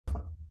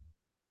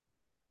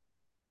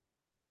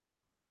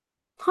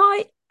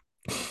Hi.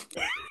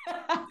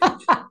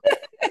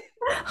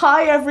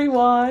 Hi,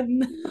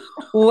 everyone.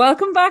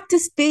 Welcome back to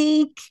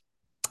Speak.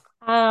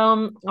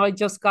 I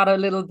just got a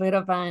little bit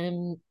of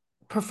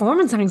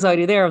performance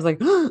anxiety there. I was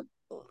like,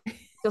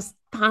 just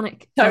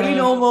panic. Totally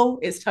normal.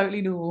 It's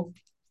totally normal.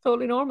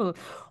 Totally normal.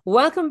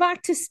 Welcome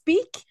back to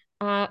Speak.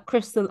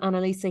 Crystal and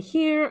Elisa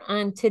here,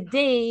 and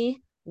today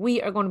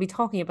we are going to be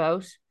talking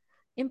about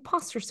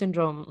imposter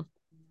syndrome.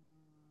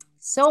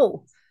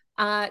 So,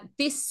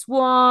 this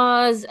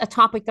was a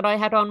topic that I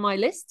had on my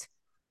list.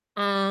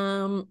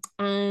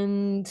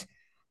 And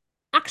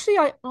actually,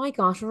 I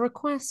got a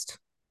request.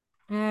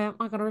 I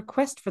got a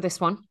request for this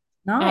one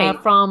Nice.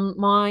 from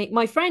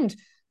my friend,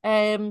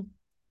 um,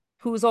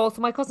 who is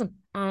also my cousin.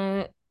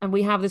 And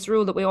we have this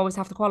rule that we always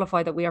have to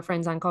qualify that we are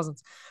friends and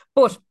cousins.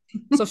 But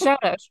so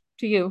shout out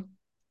to you,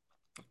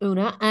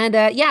 Una. And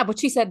yeah, but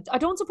she said, I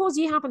don't suppose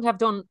you happen to have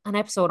done an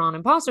episode on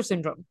imposter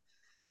syndrome.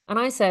 And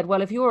I said,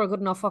 well, if you were a good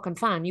enough fucking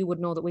fan, you would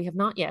know that we have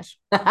not yet.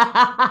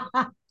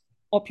 Come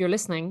Up your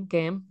listening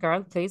game,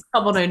 girl, please.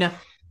 on, Una.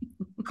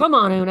 Come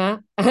on,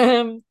 Una.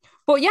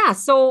 But yeah,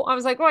 so I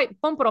was like, right,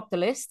 bump it up the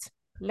list.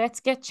 Let's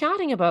get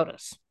chatting about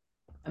it.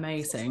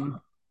 Amazing.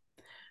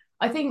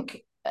 I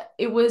think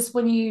it was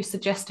when you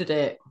suggested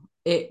it,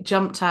 it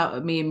jumped out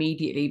at me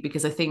immediately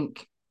because I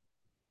think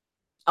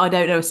I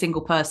don't know a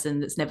single person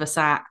that's never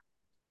sat.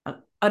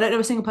 I don't know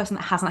a single person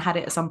that hasn't had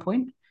it at some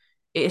point.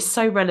 It is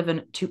so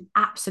relevant to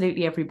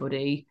absolutely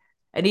everybody.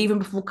 And even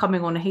before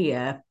coming on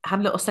here, I had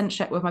a little sense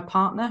check with my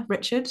partner,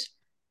 Richard.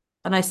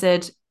 And I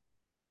said,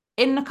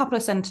 in a couple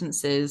of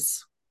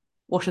sentences,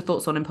 what's your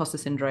thoughts on imposter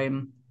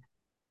syndrome?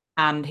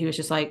 And he was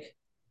just like,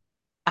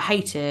 I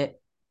hate it.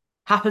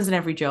 Happens in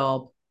every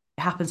job.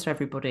 It happens to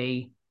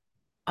everybody.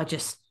 I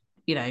just,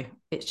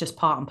 it's just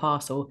part and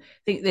parcel. I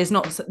think there's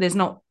not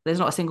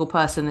a single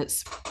person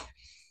that's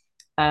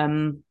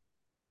um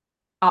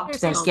up to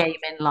There's their some. game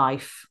in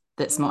life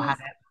that's not Mm, had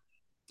it.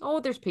 oh,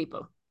 there's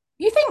people.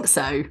 You think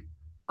so?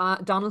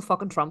 Donald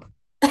fucking Trump.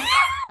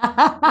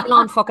 I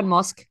Elon fucking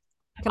Musk.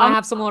 Can I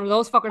have some more of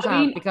those fuckers I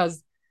have? mean,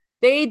 Because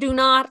they do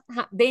not,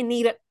 they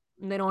need it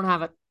and they don't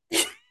have it.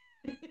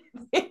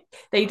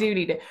 they do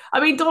need it. I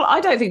mean, I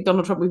don't think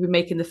Donald Trump would be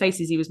making the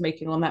faces he was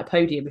making on that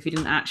podium if he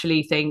didn't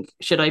actually think,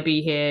 should I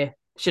be here?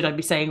 Should I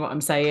be saying what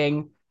I'm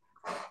saying?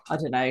 I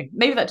don't know.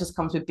 Maybe that just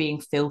comes with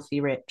being filthy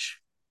rich.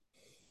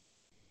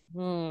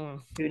 Hmm.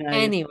 Who knows?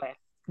 Anyway,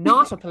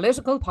 not a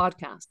political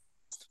podcast.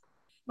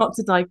 Not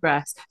to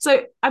digress.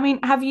 So, I mean,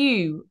 have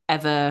you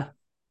ever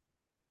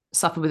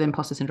suffered with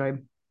imposter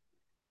syndrome?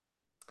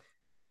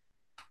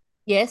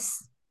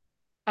 Yes.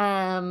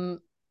 Um,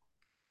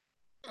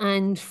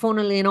 and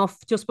funnily enough,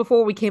 just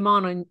before we came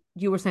on, and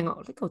you were saying,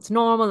 oh, like, oh, it's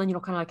normal, and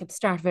kind of like at the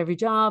start of every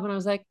job, and I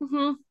was like,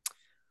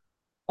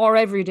 or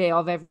every day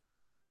of every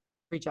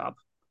job,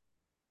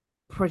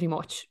 pretty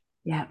much.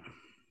 Yeah.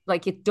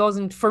 Like it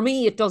doesn't, for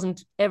me, it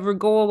doesn't ever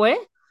go away.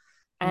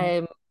 Mm.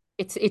 Um,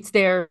 it's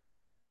there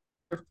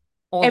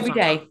all the Every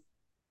time, day.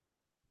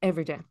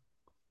 every day.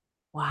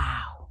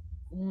 Wow.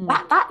 Mm.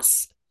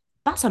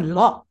 That's a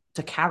lot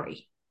to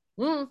carry.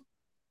 Mm.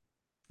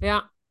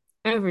 Yeah,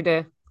 every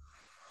day.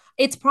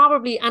 It's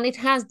probably, and it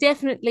has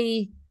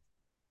definitely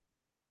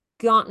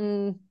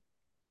gotten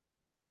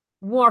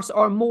worse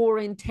or more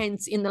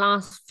intense in the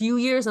last few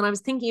years. And I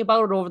was thinking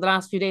about it over the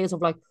last few days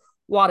of like,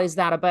 what is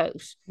that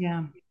about?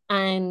 Yeah.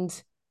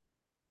 And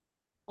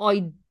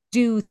I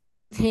do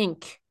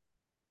think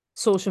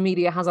social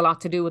media has a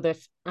lot to do with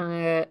it.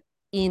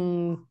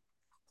 In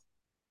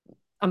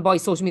and by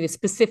social media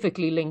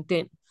specifically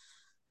LinkedIn,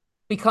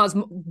 because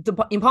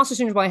the imposter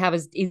syndrome I have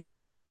is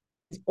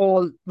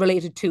all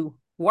related to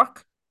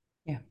work,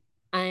 Yeah.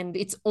 and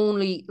it's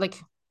only like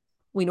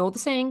we know the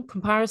saying,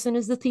 comparison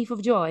is the thief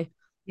of joy, and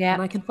Yeah.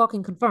 I can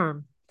fucking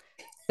confirm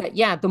that.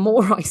 Yeah, the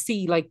more I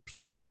see like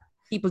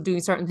people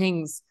doing certain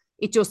things,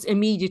 it just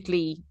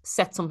immediately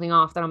sets something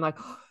off that I'm like,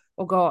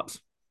 oh god,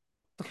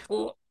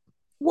 oh.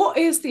 What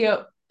is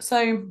the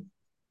so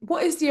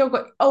what is the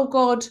oh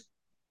God,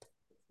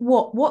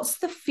 what's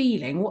the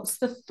feeling? What's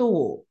the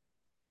thought?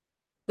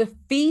 The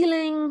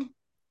feeling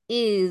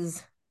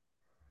is,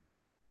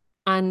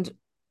 and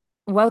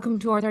welcome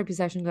to our therapy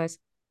session, guys.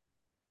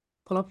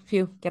 Pull up a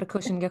pew, get a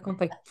cushion, get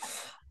comfy.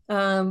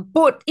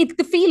 But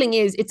the feeling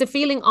is, it's a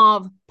feeling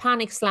of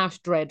panic slash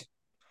dread.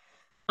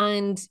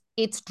 And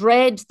it's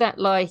dread that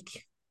like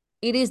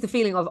it is the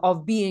feeling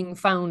of being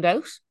found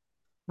out,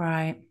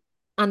 Right.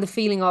 and the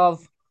feeling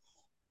of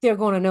they're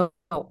gonna know.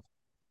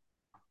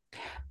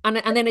 And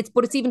then it's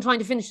even trying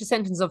to finish the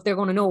sentence of they're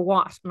gonna know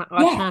what. And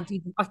Yeah.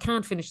 I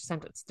can't finish the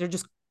sentence.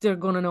 They're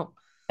gonna know.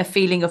 A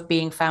feeling of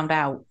being found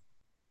out.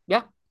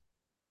 Yeah.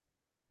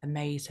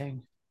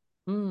 Amazing.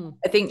 Mm.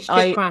 I think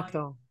Shit crack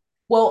though.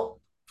 well,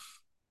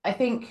 I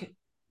think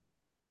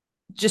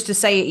just to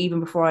say it even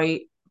before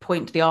I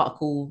point to the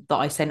article that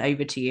I sent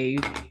over to you,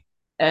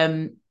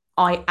 um,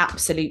 I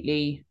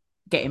absolutely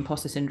get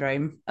imposter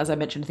syndrome. As I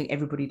mentioned, I think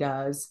everybody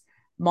does.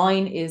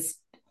 Mine is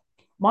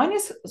mine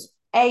is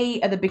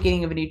at the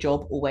beginning of a new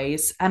job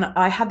always, and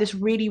I had this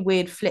really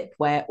weird flip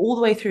where all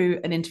the way through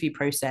an interview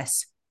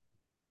process,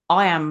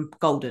 I am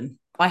golden.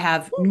 I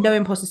have no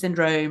imposter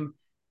syndrome.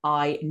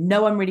 I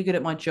know I'm really good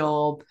at my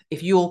job.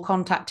 If you're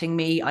contacting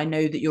me, I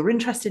know that you're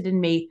interested in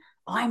me.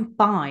 I'm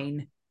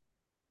fine.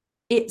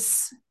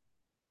 It's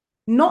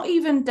not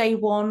even day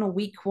one or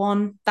week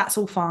one. That's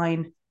all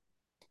fine.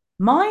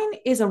 Mine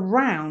is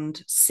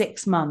around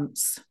 6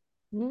 months,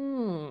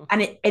 Mm.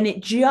 and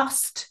it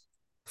just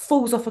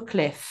falls off a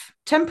cliff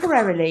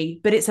temporarily,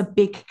 but it's a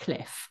big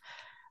cliff.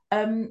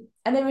 And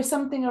there is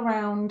something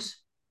around.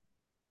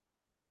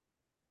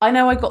 I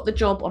know I got the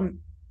job on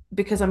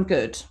because I'm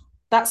good.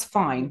 That's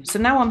fine. So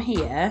now I'm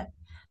here,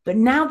 but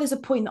now there's a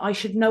point that I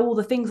should know all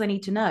the things I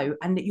need to know,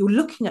 and that you're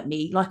looking at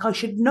me like I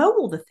should know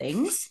all the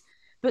things.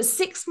 But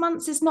 6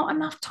 months is not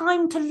enough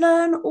time to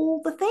learn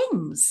all the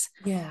things.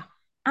 Yeah.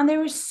 And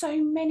there is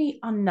so many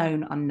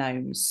unknown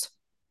unknowns.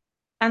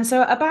 And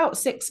so about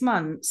 6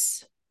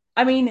 months,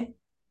 I mean,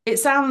 it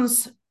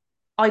sounds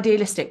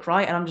idealistic,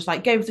 right? And I'm just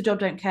like, go for the job,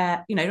 don't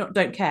care, not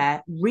don't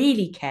care,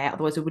 really care.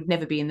 Otherwise, I would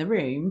never be in the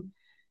room.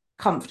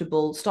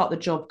 Comfortable, start the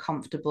job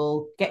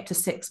comfortable, get to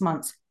 6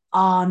 months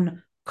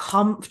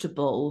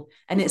uncomfortable.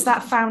 And it's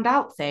that found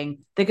out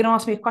thing. They're going to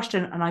ask me a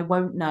question and I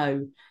won't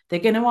know. They're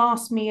going to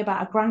ask me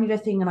about a granular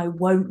thing and I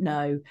won't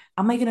know.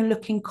 Am I going to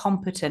look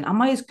incompetent?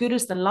 Am I as good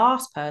as the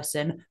last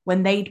person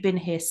when they'd been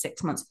here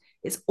 6 months?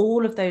 It's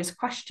all of those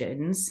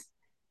questions.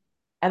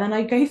 And then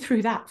I go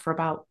through that for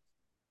about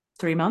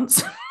 3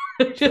 months,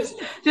 just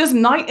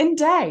night and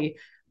day.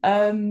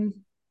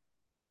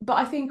 But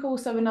I think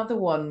also another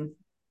one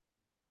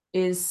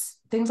is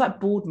things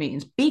like board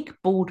meetings, big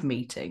board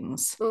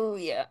meetings. Oh,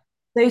 yeah.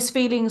 Those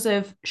feelings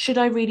of, should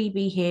I really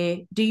be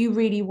here? Do you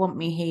really want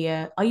me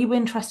here? Are you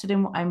interested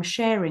in what I'm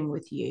sharing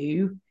with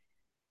you?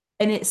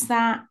 And it's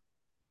that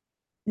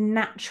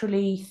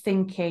naturally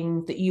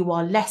thinking that you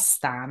are less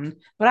than,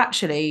 but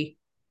actually,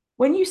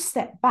 when you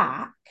step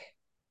back,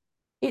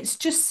 it's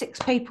just six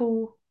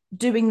people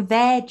doing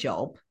their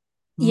job,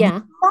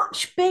 Yeah.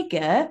 much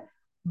bigger,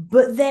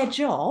 but their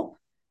job,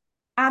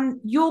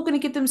 and you're going to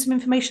give them some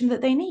information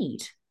that they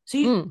need. So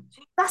Mm.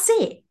 that's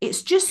it.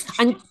 It's just.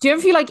 And do you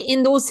ever feel like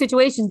in those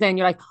situations, then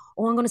you're like,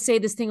 oh, I'm going to say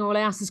this thing, or will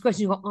I ask this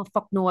question? You go, oh,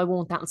 fuck, no, I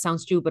won't. That'll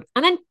sound stupid.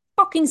 And then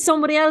fucking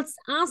somebody else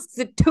asks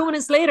it 2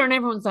 minutes later, and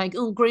everyone's like,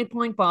 oh, great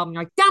point, Bob. And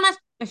you're like, damn it,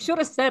 I should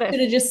have said it.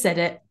 Should have just said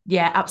it.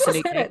 Yeah, Should have said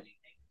absolutely. it.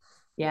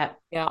 Yeah.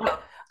 Yeah.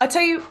 I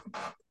tell you,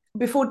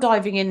 before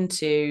diving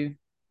into,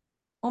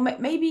 or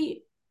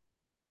maybe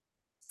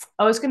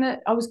I was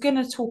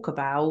gonna talk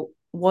about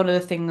one of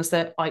the things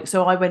that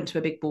I went to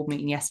a big board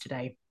meeting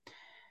yesterday,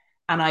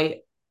 and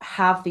I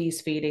have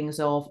these feelings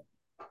of,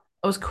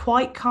 I was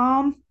quite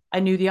calm. I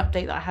knew the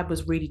update that I had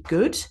was really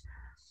good,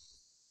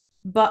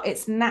 but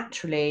it's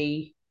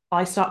naturally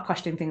I start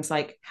questioning things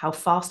like how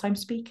fast I'm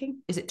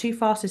speaking. Is it too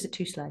fast? Is it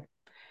too slow?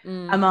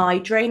 Mm. Am I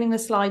draining the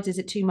slides? Is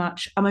it too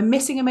much? Am I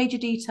missing a major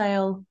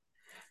detail?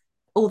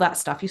 All that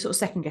stuff. You sort of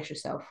second guess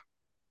yourself.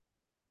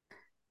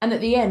 And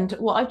at the end,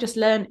 what I've just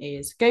learned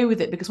is go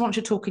with it, because once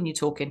you're talking, you're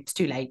talking. It's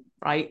too late,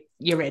 right?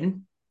 You're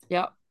in.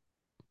 Yeah.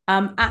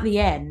 At the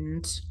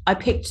end, I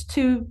picked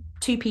two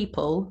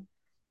people,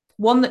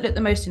 one that looked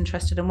the most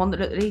interested and one that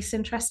looked the least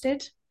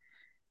interested,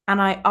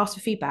 and I asked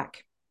for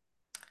feedback.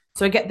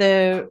 So I get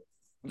the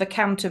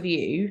counter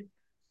view,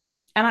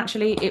 and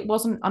actually, it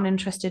wasn't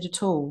uninterested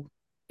at all.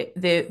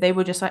 They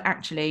were just like,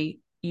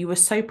 actually, you were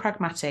so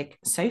pragmatic,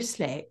 so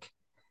slick.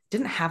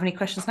 Didn't have any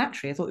questions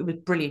naturally. I thought it was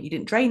brilliant. You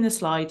didn't drain the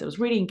slides. It was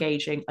really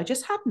engaging. I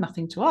just had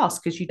nothing to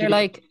ask because you They're did it.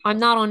 like, I'm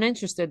not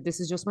uninterested.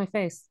 This is just my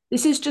face.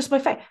 This is just my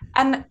face.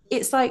 And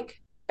it's like,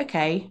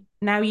 okay,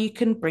 now you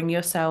can bring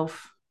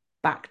yourself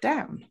back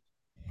down.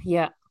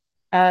 Yeah.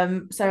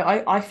 So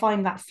I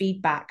find that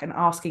feedback and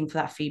asking for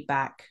that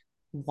feedback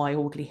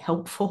wildly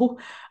helpful.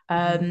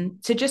 To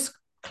just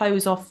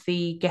close off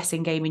the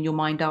guessing game in your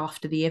mind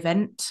after the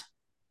event,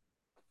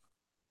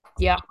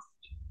 Yeah.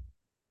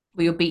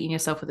 where you're beating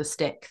yourself with a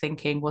stick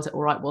thinking, was it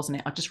all right, wasn't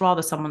it? I'd just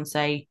rather someone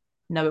say,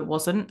 no, it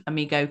wasn't, and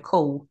me go,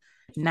 cool,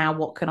 now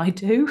what can I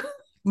do?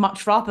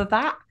 Much rather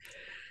that.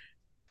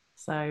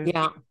 So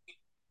Yeah.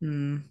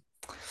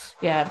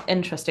 yeah,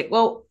 interesting.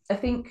 Well, I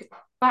think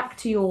back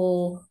to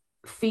your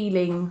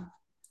feeling,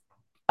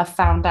 I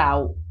found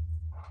out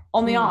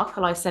on the Mm.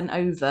 article I sent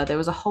over, there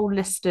was a whole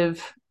list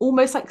of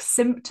almost like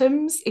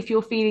symptoms. If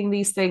you're feeling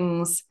these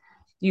things,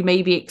 you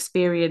may be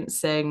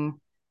experiencing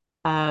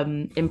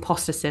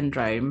imposter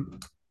syndrome.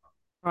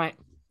 Right.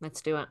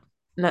 Let's do it.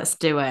 Let's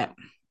do it.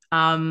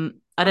 I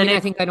I don't mean, know. I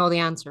think I know the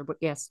answer, but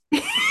yes.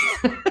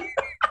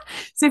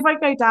 So if I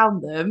go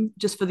down them,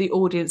 just for the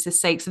audience's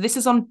sake, so this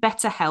is on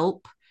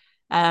BetterHelp,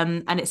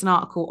 and it's an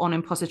article on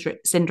imposter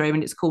syndrome,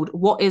 and it's called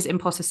 "What is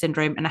Imposter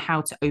Syndrome and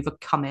How to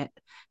Overcome It."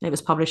 And it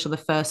was published on the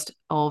 1st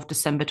of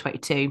December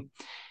 22.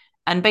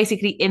 And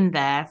basically, in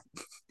there,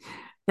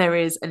 there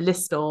is a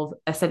list of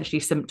essentially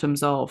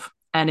symptoms of,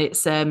 and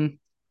it's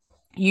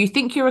you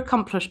think your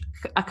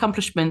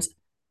accomplishments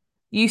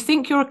you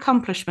think your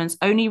accomplishments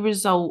only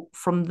result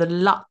from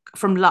luck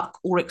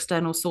or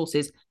external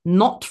sources,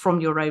 not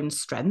from your own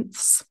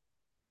strengths.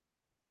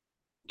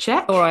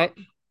 Check. All right.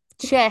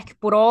 Check.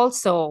 But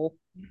also,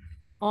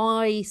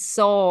 I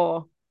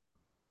saw,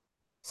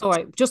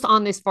 sorry, just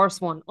on this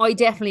first one, I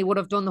definitely would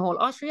have done the whole,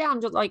 oh, sure, yeah,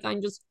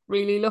 I'm just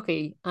really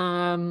lucky.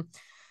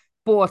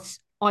 But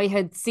I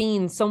had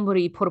seen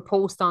somebody put a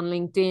post on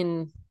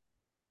LinkedIn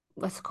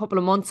that's a couple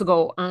of months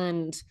ago,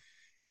 and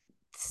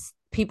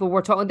people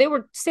were talking, they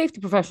were safety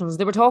professionals,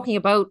 they were talking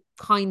about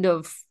kind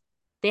of,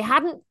 they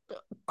hadn't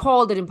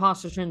called it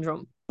imposter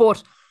syndrome,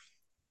 but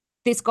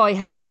this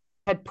guy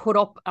had put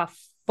up a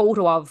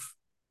photo of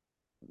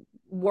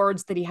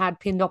words that he had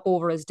pinned up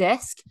over his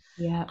desk.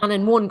 Yeah. And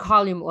in one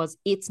column was,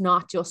 it's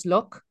not just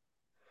luck.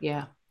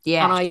 Yeah. And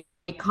Yeah. I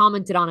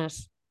commented on it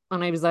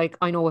and I was like,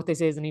 I know what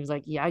this is. And he was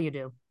like, yeah, you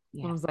do.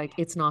 And I Yeah. was like,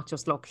 it's not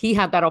just luck. He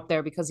had that up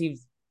there because he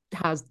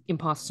has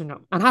imposter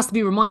syndrome and has to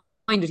be reminded.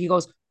 He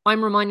goes,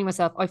 I'm reminding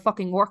myself, I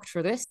fucking worked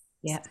for this.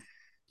 Yeah.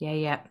 Yeah.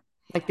 Yeah.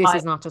 Like, this I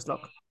is not just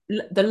luck.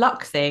 the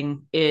luck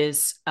thing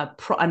is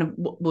and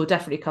we'll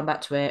definitely come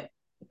back to it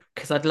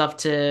because I'd love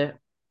to.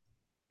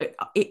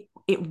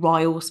 It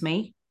riles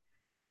me,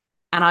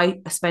 and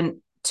I spent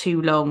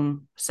too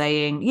long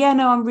saying, "Yeah,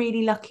 no, I'm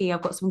really lucky.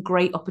 I've got some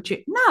great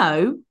opportunity."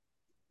 No,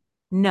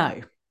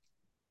 no,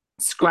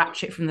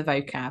 scratch it from the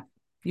vocab.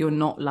 You're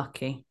not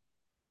lucky.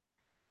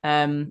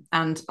 And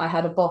I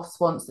had a boss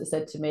once that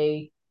said to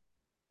me,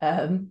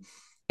 "Isn't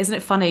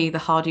it funny? The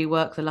harder you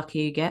work, the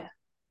luckier you get."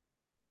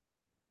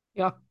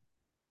 Yeah.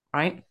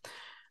 Right.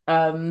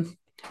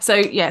 So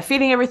yeah,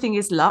 feeling everything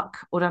is luck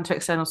or down to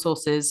external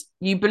sources.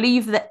 You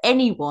believe that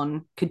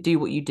anyone could do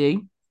what you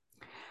do.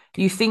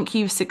 You think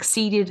you've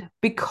succeeded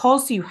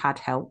because you had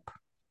help.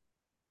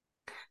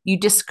 You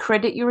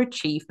discredit your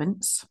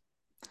achievements.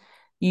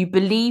 You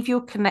believe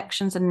your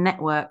connections and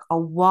network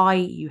are why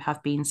you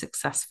have been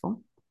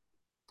successful.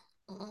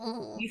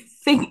 You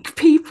think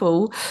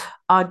people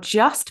are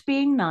just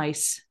being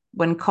nice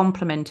when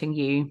complimenting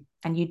you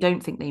and you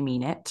don't think they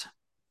mean it.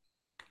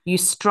 You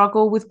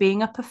struggle with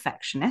being a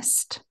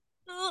perfectionist.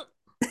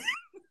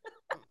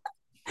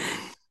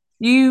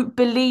 You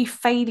believe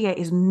failure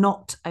is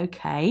not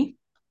okay.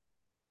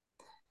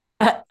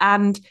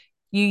 And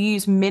you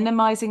use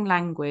minimizing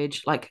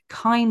language like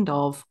kind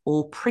of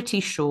or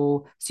pretty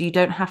sure so you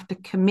don't have to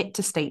commit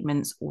to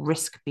statements or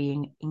risk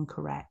being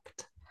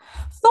incorrect.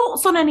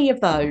 Thoughts on any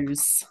of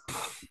those?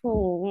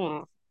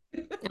 Oh.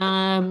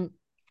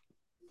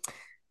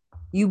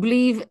 You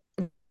believe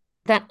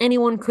that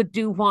anyone could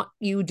do what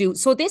you do.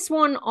 So this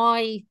one,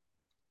 I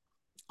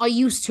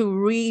used to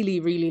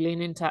really, really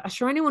lean into.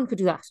 Sure, anyone could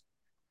do that.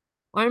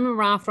 I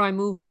remember after I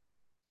moved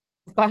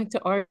back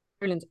to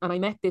Ireland and I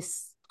met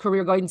this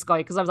career guidance guy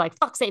because I was like,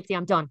 fuck safety,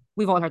 I'm done.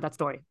 We've all heard that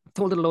story. I've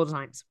told it a load of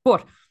times.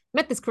 But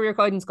met this career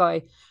guidance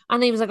guy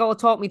and he was like, oh,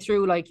 talk me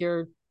through like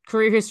your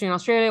career history in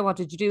Australia. What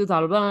did you do? Blah,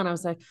 blah, blah. And I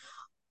was like,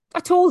 I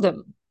told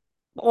him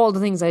all the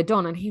things I'd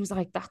done. And he was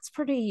like, that's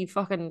pretty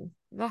good. And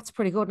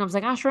I was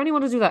like, sure,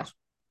 anyone would do that.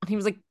 And he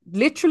was like,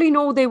 literally,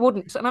 no, they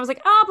wouldn't. And I was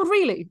like, but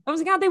really? I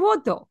was like, they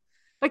would though.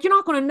 Like, you're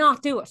not going to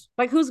not do it.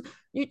 Like, if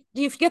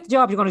you get the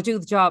job, you're going to do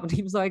the job. And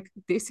he was like,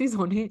 this is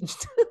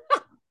unhinged.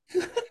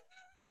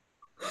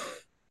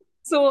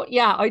 So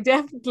yeah, I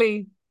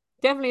definitely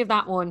have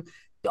that one.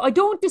 I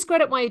don't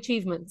discredit my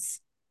achievements.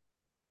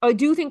 I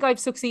do think I've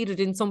succeeded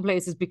in some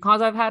places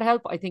because I've had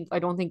help. I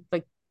don't think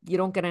like you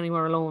don't get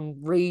anywhere alone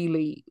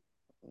really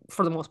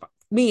for the most part.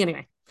 Me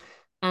anyway.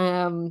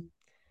 Um,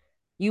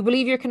 you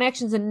believe your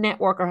connections and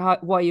network are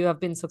why you have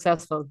been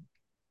successful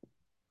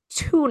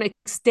to an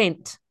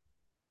extent.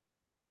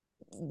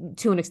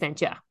 To an extent,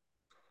 yeah.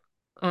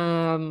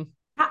 Um,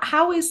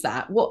 How is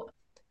that? What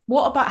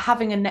about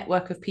having a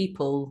network of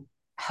people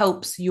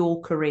helps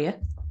your career?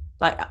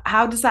 Like,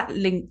 how does that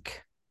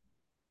link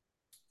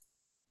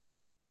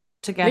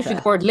literally together?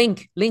 the word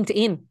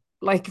LinkedIn.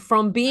 Like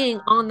from being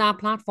on that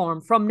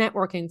platform, from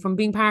networking, from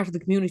being part of the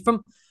community,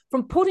 from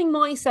putting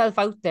myself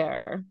out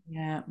there,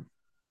 Yeah.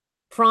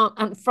 from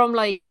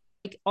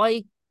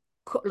I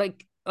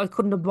like I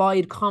couldn't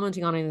abide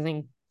commenting on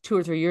anything 2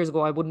 or 3 years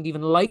ago. I wouldn't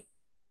even like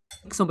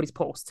somebody's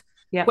post.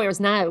 Yeah. Whereas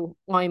now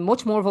I'm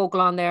much more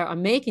vocal on there.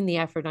 I'm making the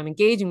effort. I'm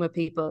engaging with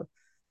people.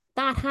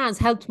 That has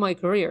helped my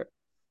career.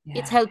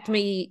 It's Yeah. helped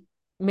me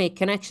make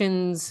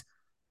connections.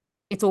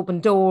 It's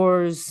opened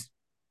doors.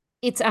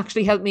 It's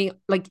actually helped me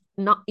like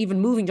not even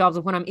moving jobs.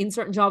 When I'm in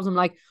certain jobs, I'm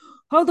like,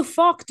 how the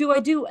fuck do I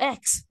do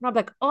X? And I'm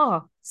like,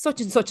 oh, such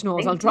and such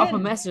knows. I'll drop a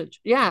LinkedIn. message.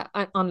 Yeah,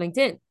 on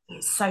LinkedIn.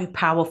 It's so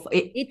powerful.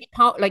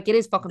 Like it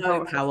is fucking So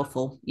powerful.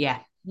 powerful. Yeah.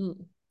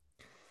 Mm.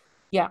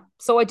 Yeah.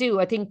 So I do.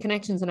 I think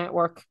connections and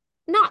network,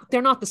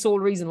 they're not the sole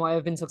reason why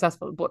I've been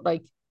successful, but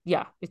like,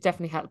 yeah, it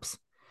definitely helps.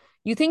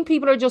 You think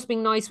people are just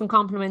being nice when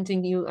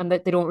complimenting you and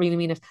that they don't really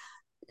mean it.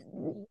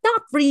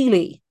 Not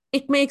really.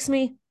 It makes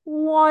me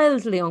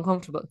wildly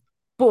uncomfortable.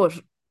 But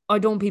I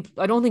don't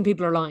think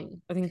people are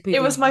lying. I think It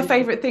people was my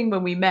favorite thing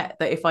when we met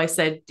that if I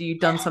said, "Do you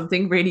done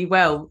something really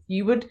well?"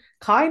 you would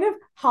kind of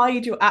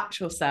hide your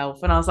actual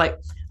self. And I was like,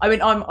 I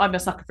mean, I'm a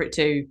sucker for it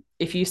too.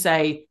 If you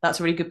say that's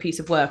a really good piece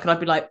of work, and I'd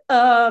be like,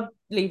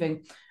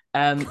 leaving.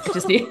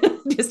 Just need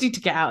just need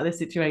to get out of this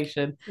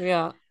situation.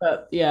 Yeah.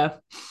 But yeah.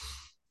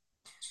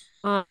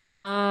 Uh,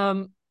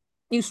 um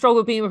you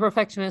struggle being a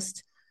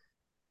perfectionist.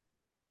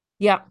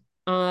 Yeah.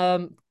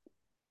 Um,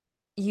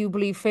 you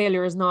believe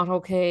failure is not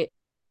okay.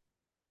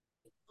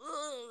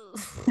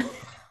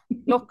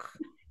 Look,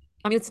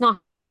 I mean, it's not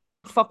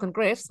fucking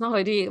great. It's not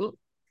ideal.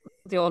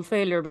 The old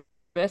failure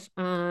bit.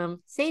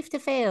 Safe to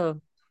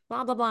fail.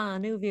 Blah blah blah.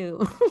 New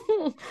view.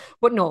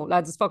 But no,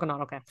 lads, it's fucking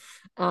not okay.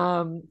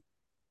 Um,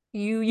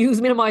 you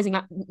use minimizing.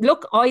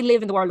 Look, I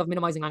live in the world of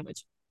minimizing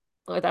language.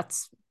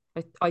 That's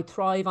I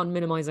thrive on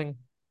minimizing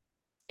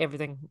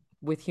everything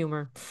with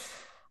humor.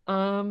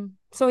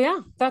 So yeah,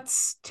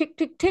 that's tick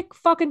tick tick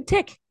fucking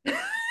tick.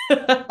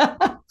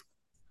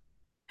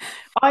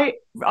 I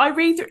I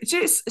read through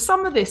just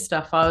some of this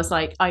stuff. I was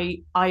like,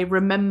 I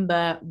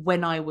remember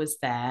when I was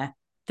there,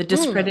 the Mm.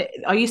 discredit.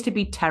 I used to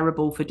be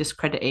terrible for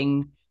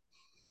discrediting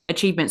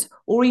achievements,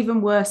 or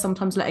even worse,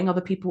 sometimes letting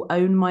other people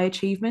own my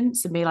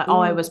achievements and be like, oh,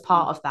 I was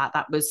part Ooh. of that.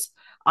 That was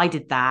I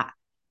did that.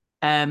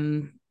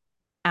 Um,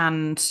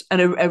 and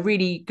a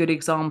really good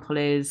example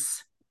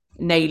is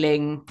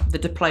nailing the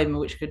diploma,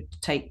 which could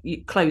take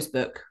closed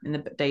book in the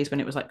days when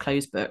it was like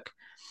closed book,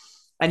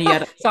 and you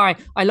had Sorry,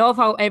 I love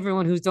how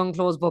everyone who's done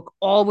closed book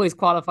always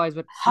qualifies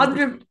with a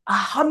give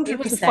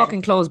hundred us a percent.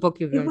 fucking closed book,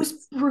 you It guys.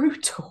 was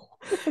brutal.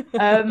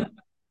 Um,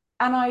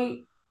 and I,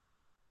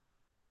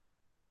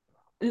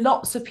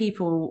 lots of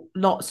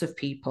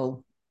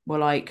people were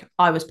like,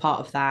 I was part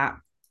of that.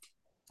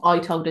 I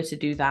told her to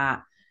do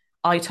that.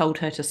 I told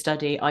her to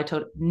study. I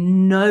told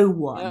no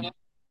one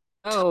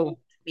Oh, told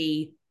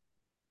me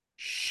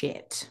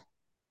shit.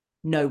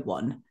 No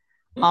one.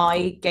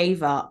 I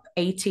gave up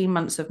 18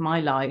 months of my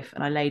life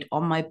and I laid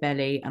on my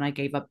belly and I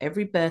gave up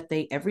every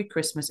birthday, every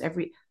Christmas,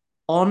 every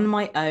on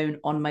my own,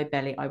 on my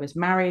belly. I was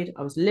married,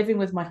 I was living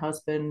with my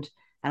husband,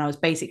 and I was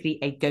basically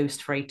a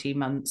ghost for 18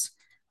 months.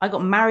 I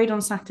got married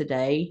on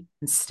Saturday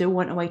and still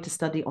went away to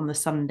study on the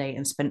Sunday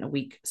and spent a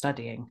week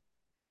studying.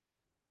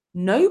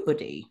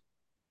 Nobody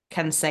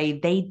can say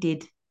they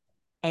did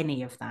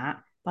any of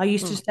that. I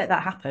used to mm. just let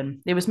that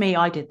happen. It was me,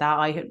 I did that.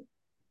 I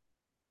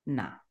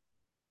nah,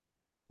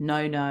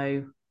 no,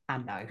 no,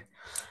 and no.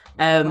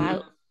 Um,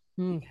 Well,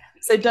 mm.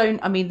 so don't,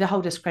 I mean, the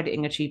whole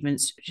discrediting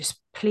achievements, just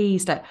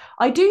please don't.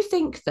 I do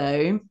think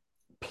though,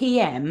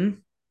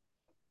 PM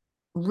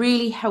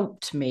really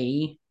helped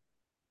me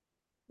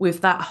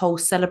with that whole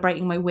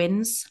celebrating my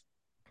wins.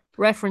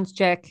 Reference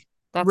check.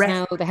 That's Ref-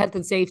 now the Health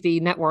and Safety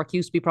Network,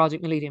 used to be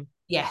Project Millennium.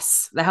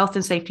 yes, the Health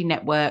and Safety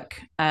Network,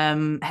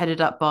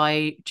 headed up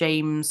by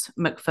James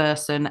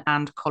McPherson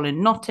and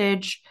Colin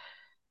Nottage.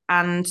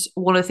 And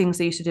one of the things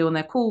they used to do on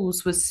their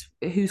calls was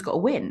who's got a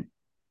win.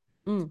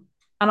 Mm.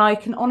 And I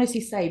can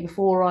honestly say,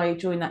 before I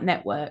joined that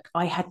network,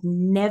 I had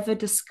never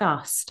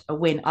discussed a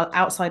win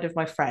outside of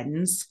my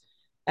friends,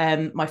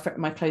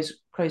 my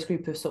close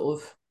group of sort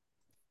of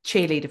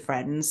cheerleader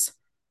friends.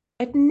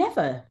 I'd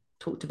never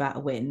talked about a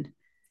win.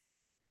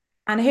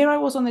 And here I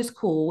was on this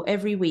call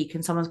every week,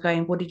 and someone's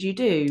going, "What did you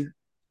do?"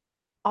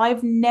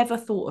 I've never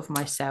thought of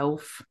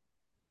myself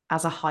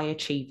as a high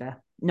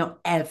achiever, not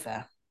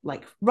ever.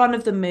 Like run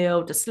of the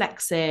mill,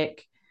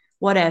 dyslexic,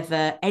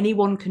 whatever.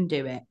 Anyone can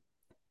do it.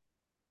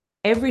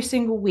 Every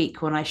single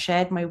week when I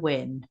shared my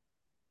win,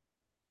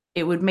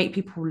 it would make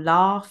people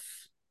laugh.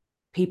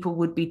 People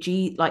would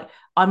be like,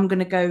 I'm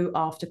gonna go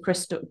after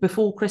Crystal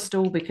before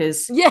Crystal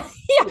because Yeah,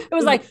 yeah. It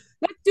was like,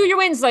 let's do your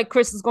wins. Like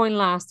Chris is going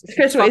last. She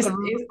Crystal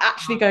fucking. is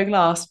actually going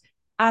last.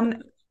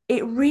 And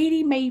it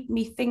really made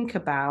me think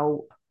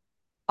about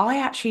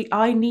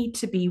I need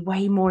to be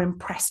way more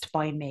impressed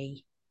by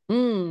me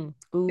Ooh.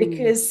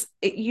 because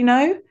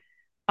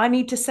I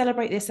need to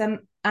celebrate this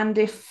and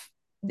if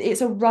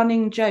it's a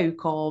running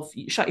joke of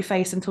shut your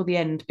face until the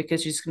end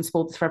because you're just going to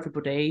spoil this for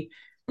everybody.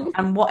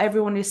 And what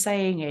everyone is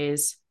saying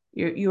is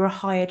you're a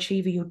high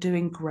achiever, you're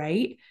doing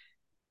great.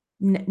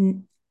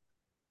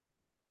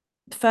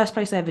 First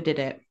place I ever did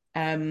it.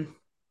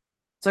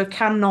 So I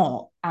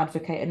cannot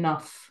advocate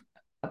enough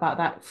about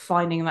that,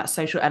 finding that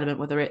social element,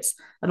 whether it's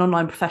an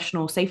online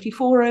professional safety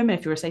forum,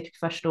 if you're a safety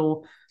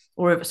professional,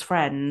 or if it's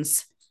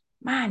friends,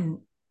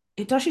 man,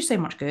 it does you so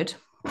much good.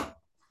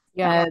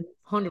 Yeah, Um,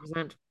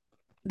 100%.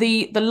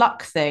 the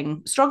luck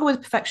thing, struggle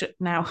with perfection.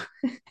 Now,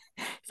 if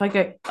I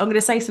go, I'm going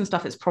to say some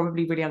stuff that's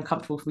probably really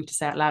uncomfortable for me to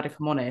say out loud if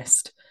I'm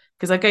honest,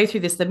 because I go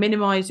through this, the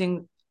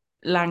minimizing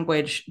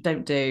language,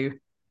 don't do.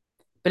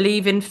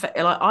 Believe in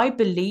like I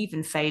believe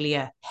in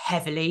failure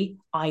heavily.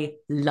 I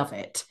love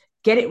it.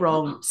 Get it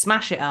wrong,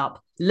 smash it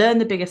up, learn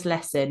the biggest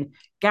lesson,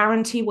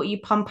 guarantee what you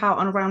pump out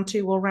on round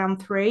 2 or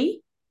round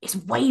 3 is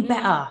way Mm.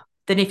 better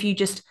than if you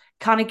just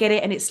kind of get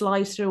it and it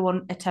slides through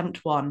on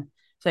attempt 1.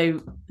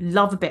 So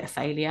love a bit of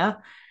failure.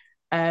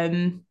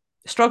 Um,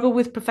 struggle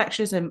with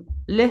perfectionism.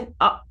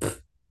 Up.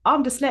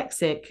 I'm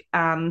dyslexic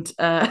and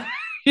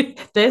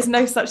there's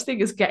no such thing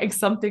as getting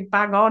something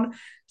bang on.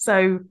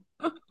 So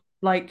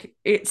like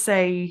it's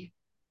a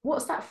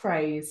what's that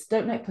phrase?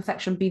 Don't let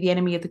perfection be the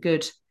enemy of the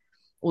good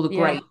or the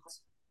Yeah.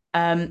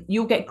 great.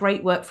 You'll get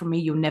great work from me.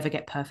 You'll never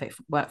get perfect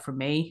work from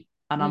me,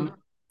 and Mm. I'm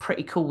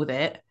pretty cool with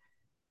it.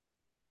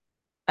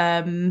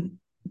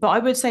 But I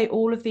would say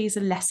all of these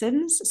are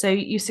lessons. So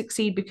you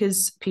succeed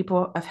because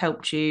people have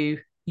helped you.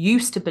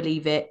 Used to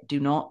believe it, do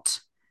not.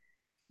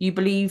 You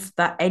believe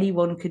that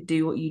anyone could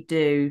do what you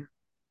do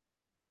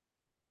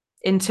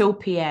until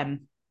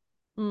PM.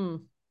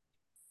 Mm.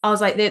 I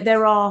was like,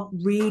 there are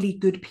really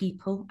good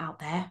people out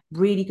there,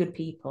 really good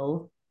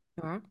people.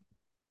 Sure.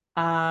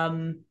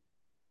 Um,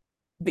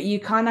 but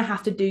you kind of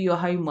have to do your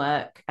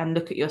homework and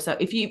look at yourself.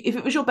 If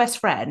it was your best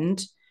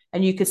friend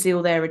and you could see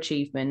all their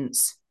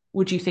achievements,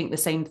 would you think the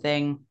same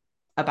thing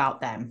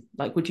about them?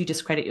 Like, would you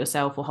discredit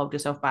yourself or hold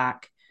yourself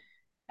back?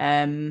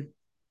 Um,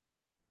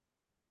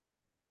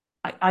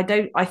 I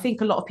don't. I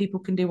think a lot of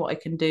people can do what I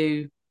can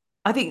do.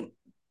 I think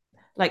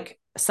like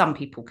some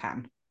people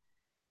can.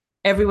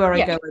 Everywhere I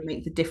Yeah. go, I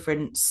make the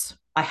difference.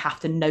 I have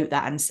to note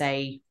that and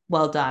say,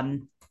 well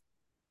done.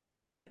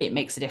 It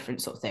makes a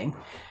difference, sort of thing.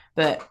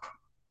 But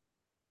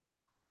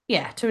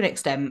yeah, to an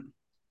extent.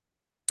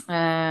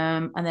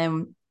 And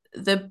then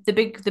the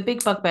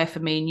big bugbear for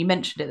me, and you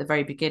mentioned it at the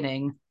very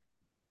beginning,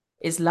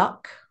 is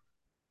luck.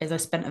 Is I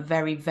spent a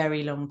very,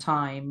 very long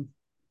time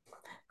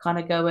kind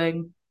of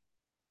going,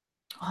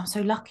 oh, I'm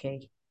so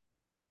lucky.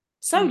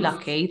 So Mm.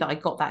 lucky that I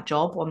got that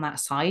job on that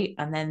site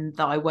and then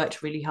that I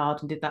worked really hard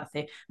and did that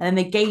thing. And then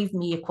they gave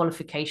me a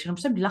qualification. I'm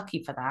so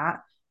lucky for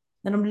that.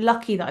 Then I'm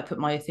lucky that I put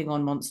my thing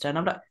on Monster. And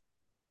I'm like,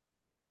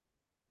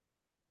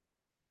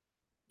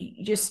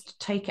 you just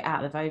take it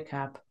out of the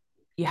vocab.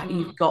 You've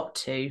Mm. got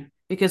to,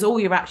 because all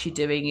you're actually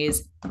doing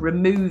is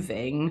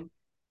removing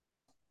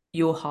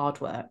your hard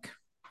work.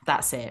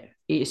 That's it.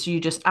 It's you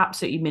just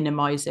absolutely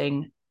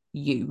minimizing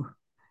you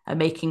and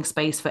making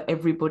space for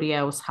everybody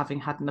else having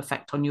had an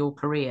effect on your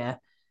career.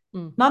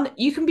 Mm. None,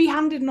 you can be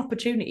handed an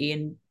opportunity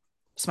and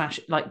smash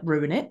it, like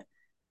ruin it,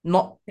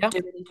 not Yeah.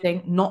 do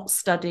anything, not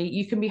study.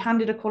 You can be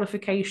handed a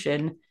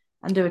qualification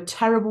and do a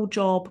terrible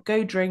job,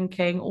 go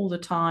drinking all the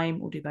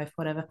time, or do both,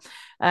 whatever.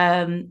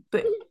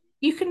 But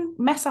you can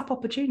mess up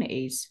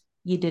opportunities.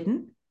 You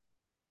didn't,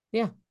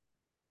 Yeah.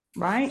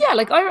 right? Yeah,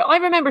 like I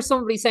remember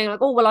somebody saying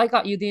like, "Oh, well, I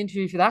got you the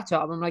interview for that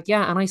job." I'm like,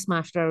 "Yeah," and I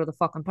smashed it out of the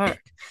fucking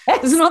park.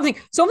 There's Yes. nothing.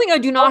 Something I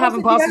do I not have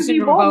wasn't the imposter only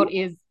syndrome one. about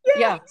is Yeah.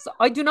 yeah. So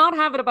I do not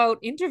have it about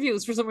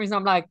interviews for some reason.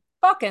 I'm like,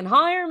 "Fucking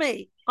hire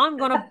me. I'm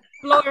gonna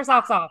blow your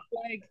socks off."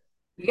 Like,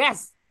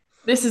 yes.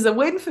 This is a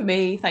win for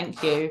me.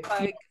 Thank you.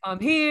 Like I'm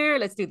here.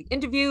 Let's do the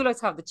interview.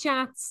 Let's have the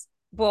chats.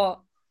 But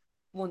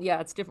well,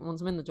 yeah, it's different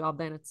once I'm in the job.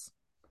 Then it's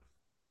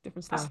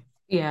different story.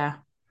 Yeah.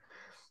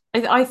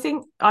 I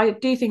think I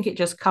do think it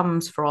just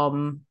comes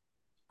from,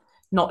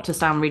 not to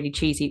sound really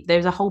cheesy,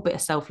 there's a whole bit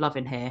of self-love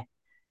in here.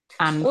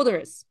 And Oh, there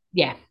is.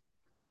 yeah.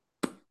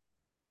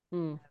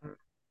 Hmm.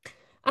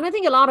 And I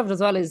think a lot of it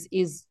as well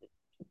is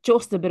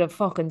just a bit of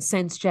fucking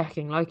sense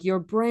checking. Like your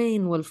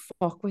brain will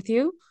fuck with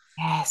you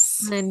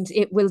Yes. and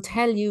it will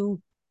tell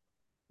you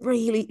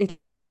really,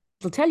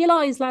 it'll tell you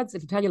lies, lads.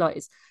 It'll tell you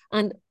lies.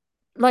 And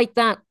like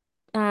that,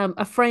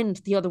 a friend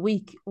the other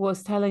week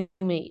was telling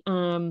me,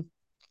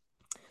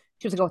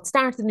 she was like, oh,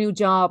 started a new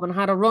job and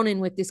had a run in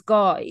with this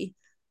guy,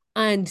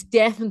 and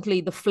definitely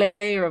the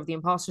flair of the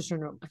imposter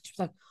syndrome. And she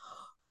was like,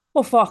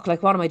 oh fuck,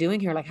 like what am I doing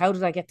here? Like, how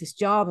did I get this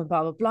job? And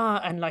blah blah blah.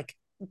 And like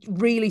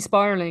really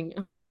spiraling.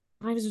 And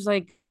I was just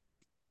like,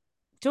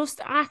 just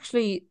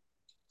actually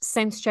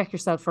sense check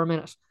yourself for a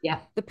minute. Yeah.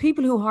 The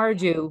people who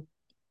hired you,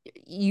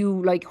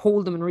 you like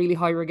hold them in really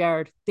high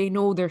regard. They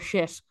know their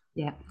shit.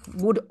 Yeah.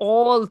 Would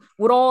all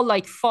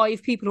like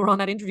five people who were on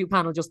that interview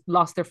panel just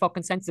lost their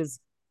fucking senses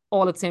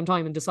all at the same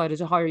time and decided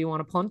to hire you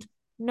on a punt?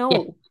 Yeah.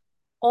 No.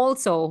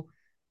 Also,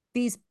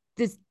 this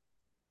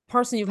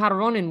person you've had a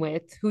run in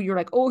with who you're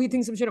like, oh, he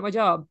thinks I'm shit at my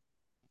job.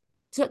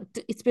 So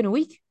it's been a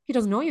week. He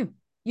doesn't know you.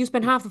 You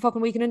spent half the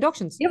fucking week in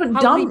inductions. You haven't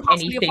How could he done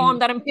possibly have anything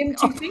formed that? for him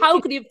to think How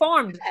it. could he have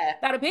formed Yeah.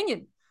 that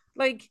opinion?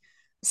 Like,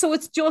 so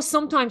it's just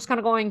sometimes kind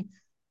of going,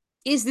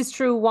 is this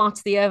true?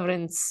 What's the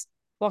evidence?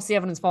 What's the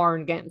evidence for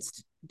and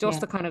against? Just Yeah.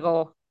 to kind of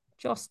go,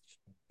 just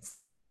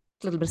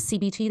a little bit of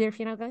CBT there for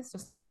you now, guys.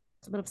 Just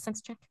a bit of a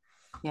sense check.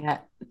 Yeah.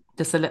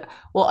 Just a little.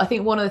 Well, I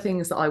think one of the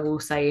things that I will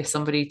say if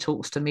somebody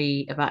talks to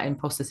me about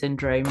imposter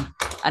syndrome,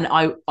 and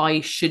I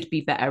should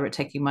be better at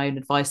taking my own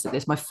advice at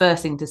this, my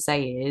first thing to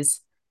say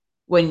is,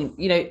 when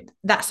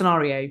that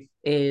scenario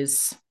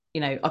is,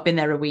 I've been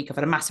there a week, I've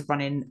had a massive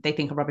run in, they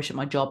think I'm rubbish at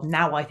my job,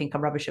 now I think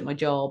I'm rubbish at my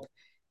job.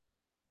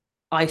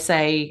 I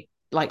say,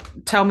 like,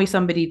 tell me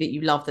somebody that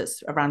you love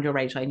that's around your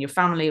age, like in your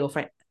family or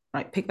friend,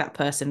 right? Pick that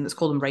person. Let's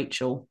call them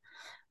Rachel.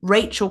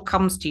 Rachel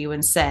comes to you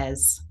and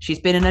says she's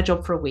been in her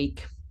job for a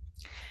week.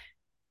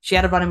 She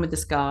had a run in with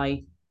this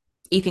guy.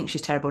 He thinks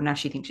she's terrible. Now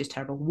she thinks she's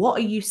terrible. What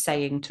are you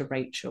saying to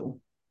Rachel?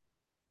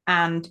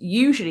 And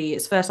usually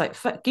it's first like,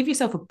 give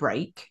yourself a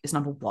break is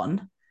number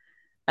one.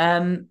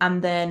 And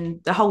then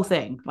the whole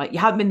thing, like, you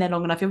haven't been there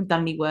long enough, you haven't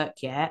done any work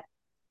yet.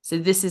 So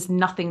this is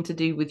nothing to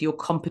do with your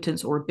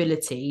competence or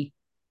ability.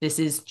 This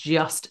is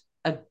just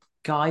a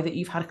guy that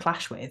you've had a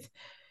clash with.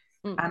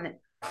 Mm. And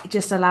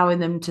just allowing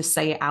them to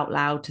say it out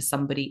loud to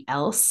somebody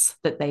else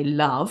that they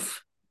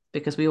love,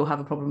 because we all have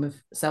a problem with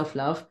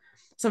self-love,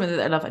 something that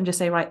they love, and just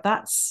say, right,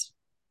 that's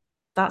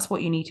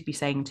what you need to be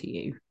saying to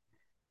you.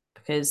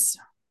 Because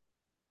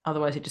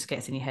otherwise it just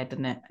gets in your head,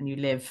 doesn't it? And you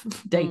live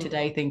day to Mm.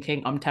 day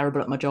thinking, I'm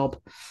terrible at my job.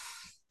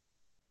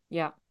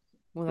 Yeah.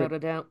 without a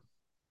doubt.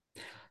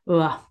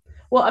 Ugh.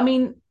 Well, I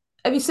mean,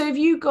 have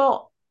you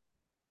got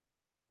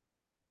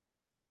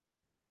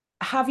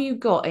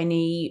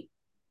any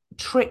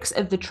tricks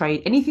of the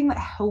trade, anything that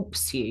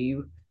helps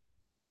you?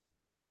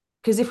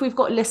 Because if we've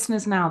got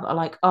listeners now that are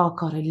like, oh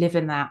God, I live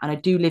in that and I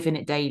do live in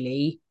it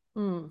daily,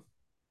 Mm.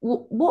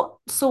 what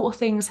sort of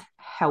things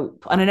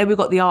help? And I know we've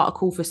got the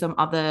article for some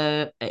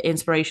other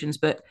inspirations,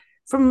 but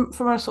from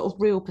a sort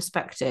of real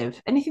perspective,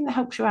 anything that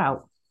helps you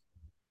out?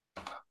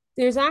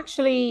 There's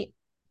actually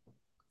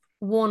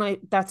one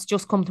that's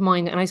just come to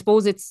mind, and I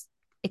suppose it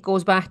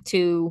goes back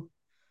to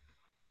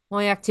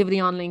my activity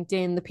on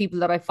LinkedIn, the people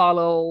that I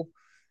follow,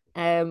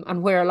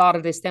 and where a lot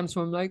of this stems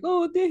from. Like,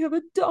 oh, they have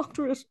a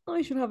doctorate,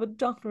 I should have a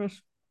doctorate.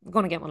 I'm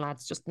gonna get one,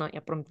 lads, just not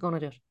yet, but I'm gonna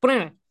do it. But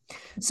anyway,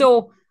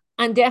 so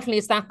and definitely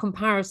it's that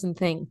comparison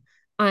thing,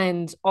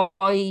 and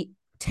I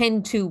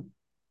tend to,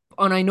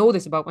 and I know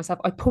this about myself,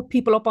 I put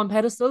people up on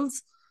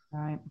pedestals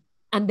Right.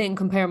 and then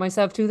compare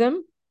myself to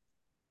them,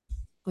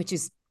 which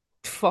is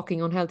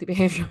fucking unhealthy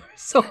behavior.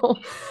 So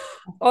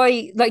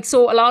I like,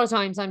 so a lot of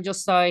times I'm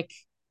just like,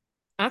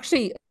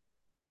 actually,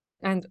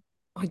 and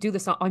I do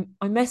this,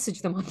 I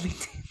message them on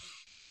LinkedIn.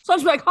 So I'm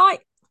just like, hi,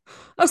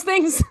 those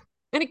things,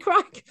 any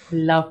crack,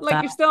 Love like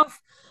that. your stuff.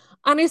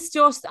 And it's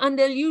just, and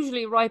they'll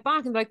usually write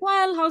back and be like,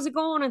 well, how's it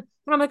going? And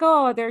I'm like,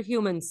 oh, they're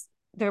humans.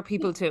 They're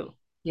people too.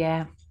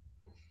 Yeah.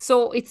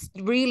 So it's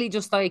really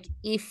just like,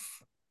 if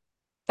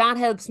that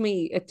helps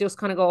me, it just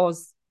kind of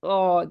goes,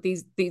 oh,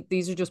 these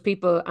are just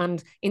people.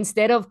 And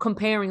instead of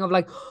comparing of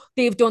like,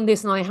 they've done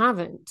this and I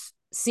haven't,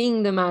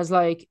 seeing them as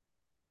like,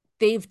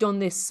 they've done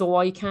this, so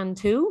I can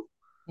too.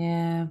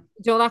 Yeah.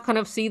 You know, that kind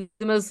of, see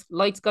them as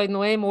lights guiding the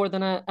way more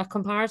than a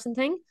comparison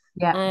thing.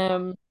 Yeah.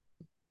 Um,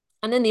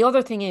 and then the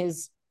other thing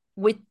is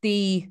with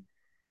the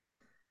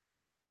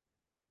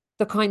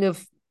kind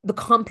of the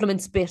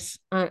compliments bit,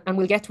 and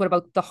we'll get to it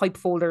about the hype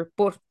folder,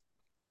 but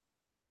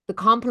the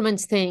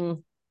compliments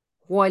thing,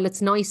 while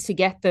it's nice to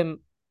get them,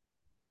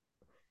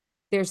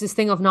 there's this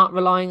thing of not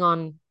relying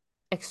on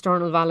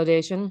external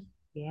validation,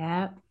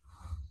 Yeah.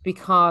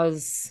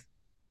 because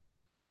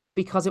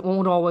it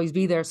won't always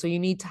be there. So you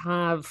need to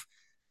have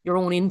your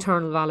own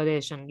internal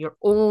validation, your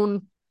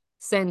own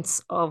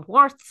sense of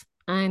worth,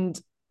 and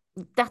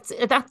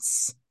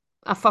that's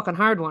a fucking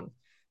hard one.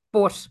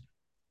 But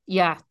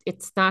yeah,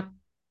 it's that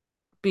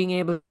being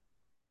able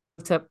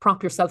to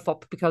prop yourself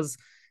up, because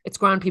it's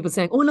grand people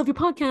saying, "Oh, I love your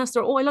podcast,"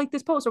 or "Oh, I like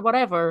this post," or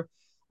whatever,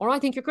 or "I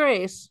think you're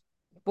great."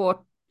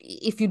 But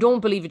if you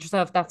don't believe it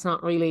yourself, that's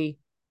not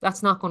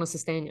going to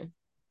sustain you.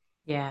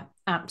 Yeah.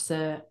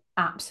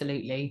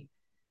 Absolutely.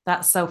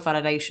 That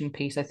self-validation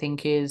piece, I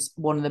think, is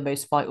one of the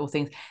most vital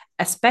things,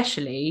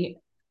 especially,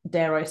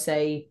 dare I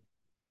say,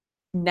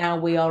 now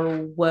we are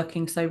all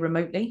working so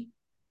remotely.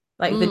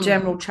 Like the Mm,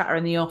 general chatter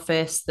in the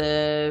office,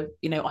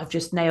 I've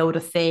just nailed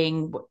a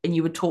thing, and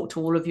you would talk to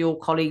all of your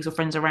colleagues or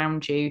friends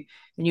around you,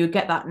 and you would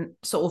get that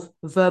sort of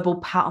verbal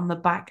pat on the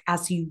back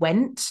as you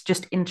went,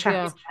 just in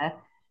chat yeah.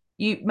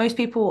 there. Most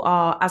people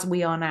are, as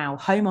we are now,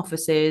 home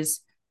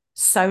offices,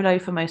 solo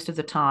for most of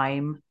the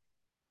time.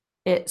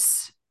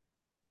 It's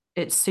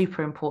it's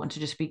super important to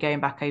just be going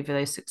back over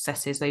those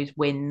successes, those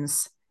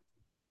wins,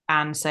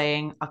 and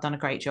saying, I've done a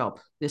great job.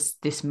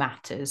 This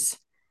matters.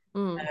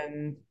 Mm.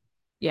 Um,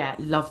 yeah,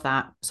 love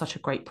that. Such a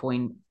great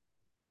point.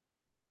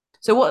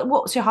 So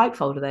what's your hype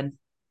folder then?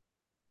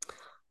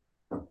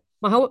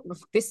 My whole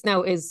This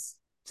now is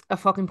a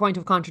fucking point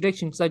of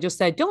contradiction, because I just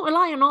said don't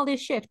rely on all this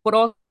shit,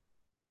 but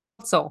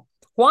also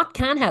what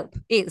can help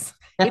is,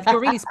 if you're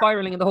really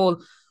spiraling in the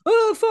whole,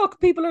 oh fuck,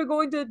 people are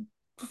going to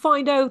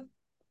find out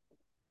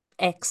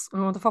X. I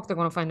don't know what the fuck they're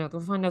going to find out.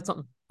 They'll find out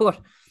something. But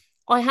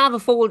I have a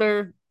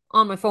folder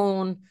on my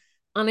phone,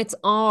 and it's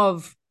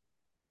of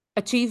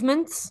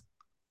achievements,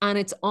 and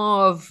it's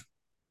of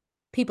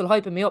people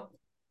hyping me up,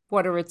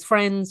 whether it's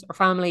friends or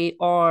family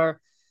or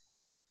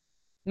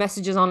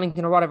messages on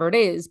LinkedIn or whatever it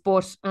is.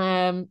 But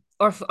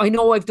or if I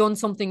know I've done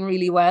something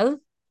really well,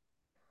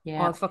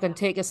 Yeah, I'll fucking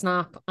take a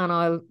snap, and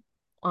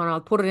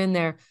I'll put it in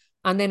there.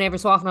 And then every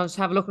so often I'll just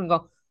have a look and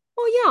go,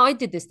 oh yeah, I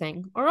did this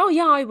thing. Or oh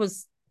yeah, I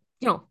was,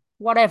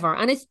 whatever.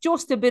 And it's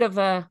just a bit of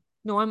a,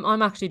 no,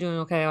 I'm actually doing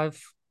okay. I've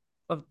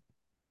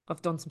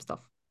I've done some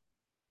stuff.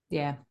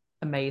 yeah,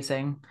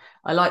 amazing.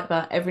 I like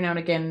that. Every now and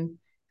again,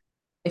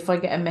 if I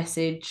get a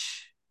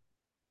message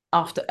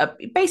after,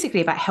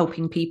 basically about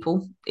helping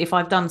people, if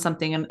I've done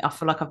something and I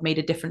feel like I've made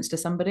a difference to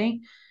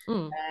somebody,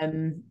 Mm,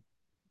 um,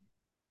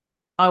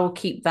 I will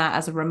keep that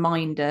as a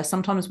reminder.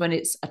 Sometimes when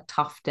it's a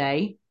tough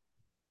day,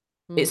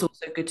 it's mm.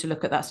 also good to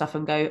look at that stuff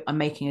and go, I'm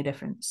making a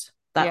difference.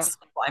 Yeah. That's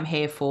what I'm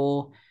here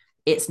for.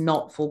 It's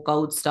not for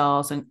gold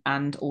stars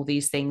and all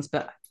these things,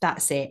 but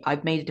that's it.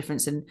 I've made a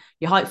difference. In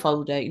your hype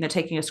folder,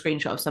 taking a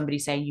screenshot of somebody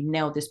saying you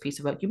nailed this piece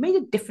of work, you made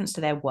a difference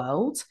to their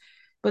world,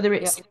 whether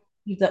Yeah. it's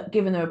you've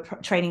given them a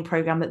training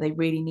program that they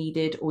really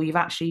needed, or you've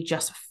actually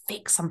just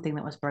fixed something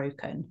that was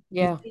broken.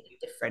 You've Yeah. made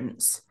a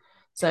difference.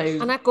 So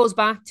And that goes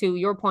back to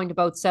your point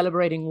about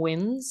celebrating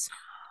wins.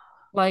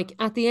 Like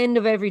at the end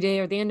of every day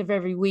or the end of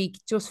every week,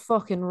 just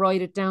fucking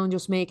write it down,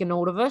 just make a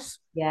note of it.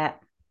 yeah,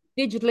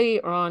 digitally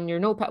or on your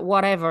notepad,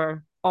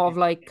 whatever, of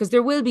like, because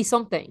there will be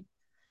something.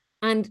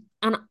 And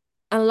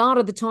a lot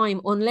of the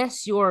time,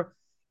 unless you're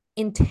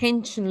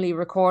intentionally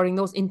recording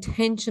those,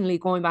 intentionally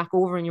going back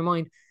over in your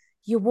mind,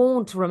 you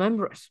won't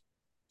remember it.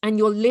 And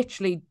you'll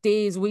literally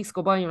days, weeks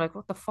go by and you're like,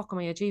 what the fuck am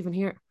I achieving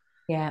here?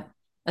 Yeah.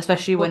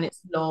 Especially But when it's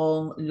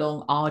long,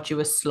 long,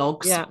 arduous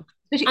slogs. yeah.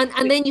 Especially,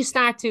 And then you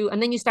start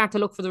to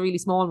look for the really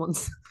small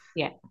ones.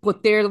 yeah.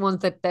 But they're the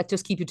ones that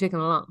just keep you ticking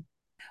along.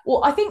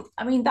 Well, I think,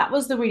 I mean, that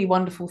was the really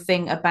wonderful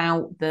thing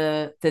about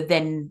the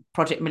then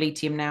Project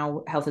Millennium,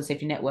 now Health and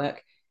Safety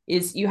Network,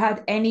 is you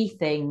had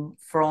anything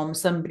from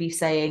somebody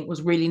saying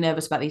was really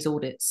nervous about these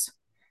audits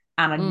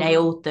and I Mm.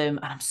 nailed them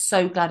and I'm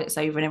so glad it's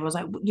over. And everyone's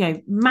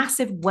like,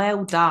 massive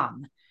well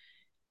done,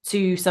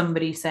 to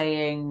somebody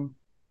saying,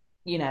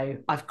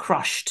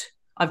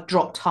 I've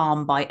dropped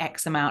harm by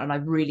X amount and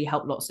I've really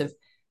helped lots of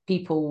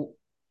people.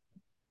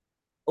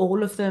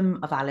 All of them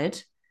are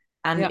valid.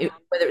 And Yeah.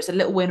 whether it's a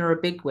little win or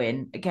a big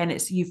win, again,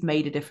 it's you've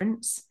made a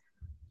difference.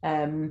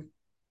 Um,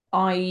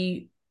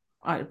 I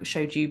I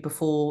showed you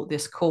before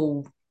this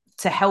call,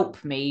 to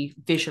help me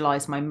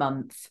visualize my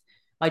month.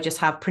 I just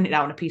have printed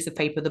out on a piece of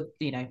paper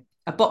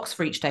a box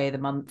for each day of the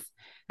month,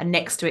 and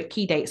next to it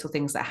key dates or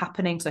things that are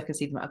happening, so I can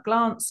see them at a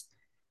glance.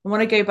 And when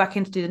I go back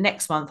in to do the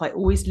next month, I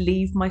always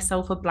leave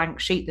myself a blank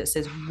sheet that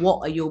says,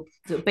 what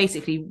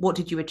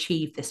did you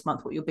achieve this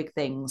month? What are your big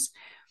things?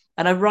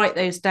 And I write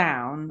those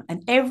down.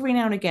 And every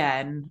now and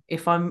again,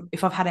 if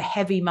I've had a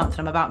heavy month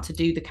and I'm about to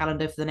do the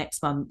calendar for the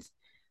next month,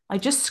 I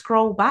just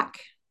scroll back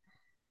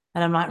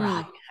and I'm like,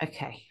 right, Mm.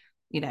 okay,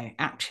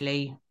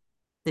 actually,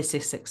 this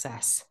is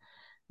success.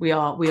 We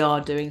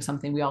are doing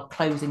something. We are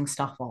closing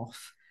stuff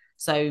off.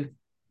 So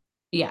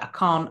yeah, I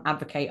can't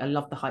advocate. I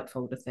love the hype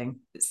folder thing.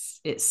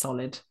 It's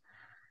solid.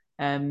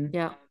 Um,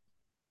 Yeah.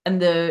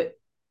 and the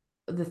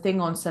thing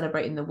on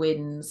celebrating the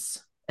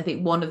wins, I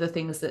think one of the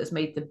things that has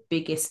made the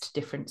biggest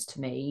difference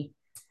to me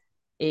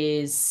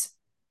is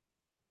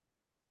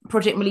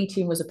Project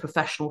Millennium was a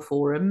professional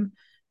forum,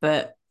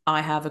 but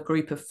I have a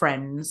group of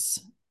friends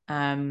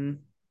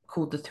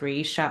called the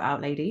Three. Shout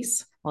out,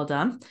 ladies. Well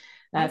done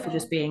for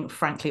just being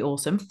frankly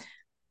awesome.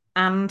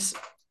 And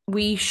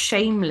we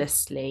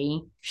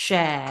shamelessly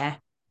share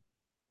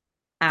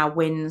our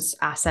wins,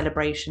 our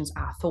celebrations,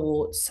 our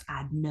thoughts,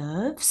 our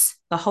nerves,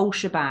 the whole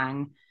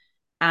shebang.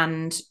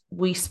 And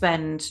we're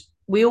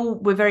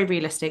very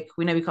realistic.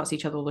 We know we can't see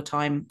each other all the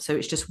time. So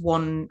it's just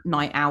one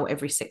night out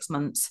every 6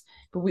 months.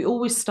 But we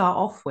always start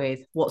off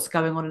with what's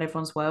going on in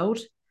everyone's world.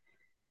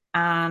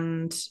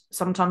 And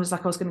sometimes it's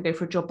like, I was going to go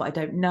for a job, but I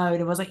don't know.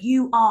 And I was like,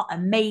 you are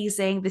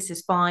amazing. This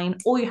is fine.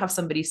 Or you have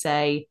somebody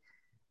say,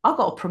 I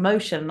got a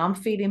promotion and I'm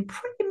feeling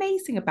pretty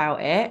amazing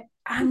about it.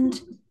 And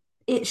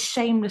it's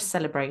shameless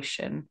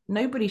celebration.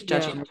 Nobody's Yeah.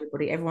 judging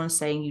everybody. Everyone's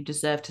saying you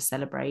deserve to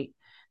celebrate.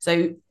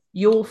 So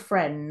your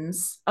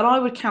friends, and I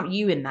would count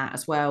you in that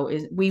as well,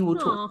 is we will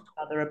talk to Aw.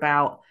 each other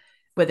about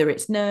whether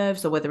it's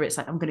nerves or whether it's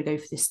like, I'm going to go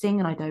for this thing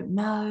and I don't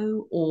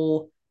know,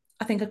 or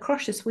I think I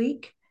crushed this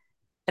week.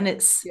 And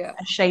it's Yeah.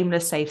 a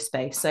shameless safe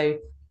space. So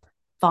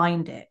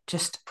find it.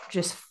 Just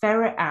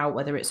ferret out,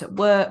 whether it's at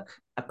work,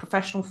 a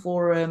professional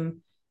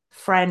forum,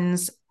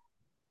 friends,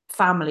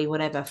 family,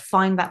 whatever.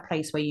 Find that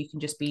place where you can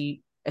just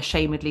be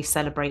ashamedly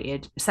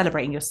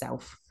celebrating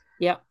yourself,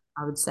 Yeah.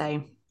 I would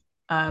say.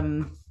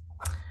 Um,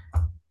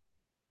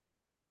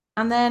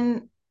 and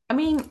then, I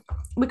mean,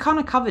 we kind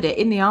of covered it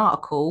in the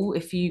article.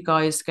 If you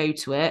guys go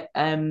to it,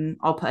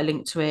 I'll put a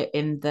link to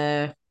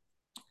it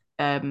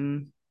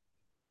um,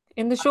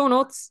 In the show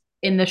notes.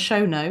 in the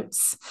show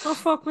notes. Oh,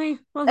 fuck me.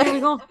 Well, here we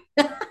go.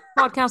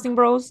 Podcasting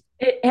bros.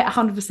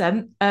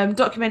 100%.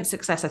 Document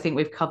success, I think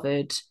we've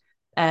covered.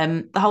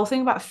 The whole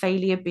thing about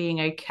failure being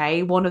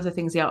okay. One of the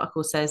things the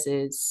article says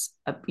is,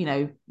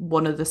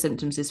 one of the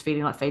symptoms is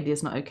feeling like failure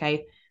is not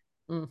okay.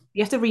 Mm.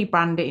 You have to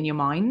rebrand it in your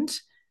mind.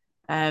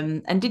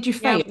 And did you Yeah.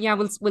 fail, Yeah.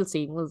 We'll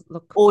see. We'll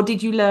look. or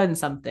did you learn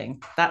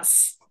something?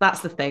 That's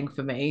the thing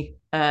for me.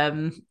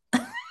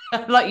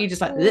 Like you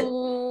just like,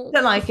 Oh.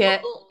 don't like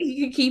it.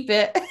 You can keep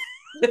it.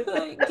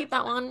 Keep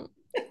that one.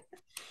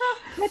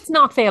 Let's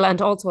not fail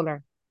and also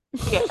learn.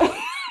 Yeah.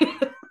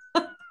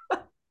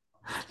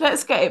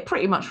 Let's get it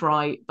pretty much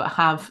right, but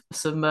have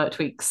some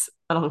tweaks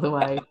along the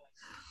way.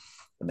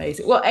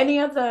 Amazing. Well, any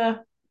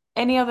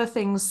other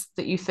things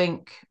that you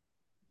think?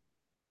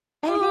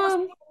 Anything else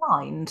Um, in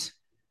mind?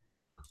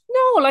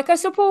 no, like I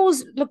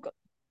suppose, look,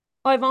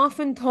 I've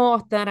often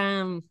thought that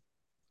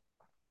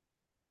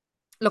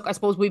look, I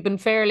suppose we've been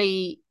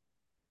fairly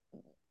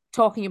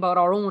talking about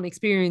our own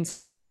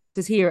experiences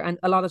here, and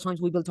a lot of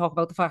times we will talk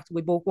about the fact that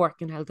we both work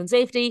in health and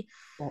safety.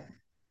 Yeah.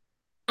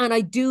 And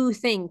I do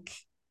think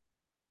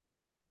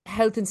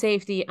health and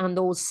safety and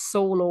those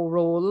solo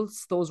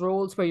roles, those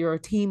roles where you're a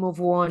team of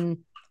one,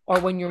 or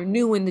when you're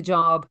new in the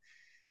job,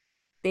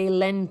 they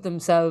lend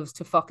themselves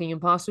to fucking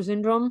imposter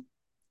syndrome.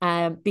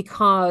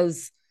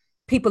 Because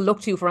people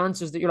look to you for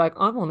answers that you're like,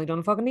 I've only done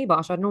a fucking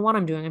NEBOSH. I don't know what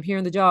I'm doing. I'm here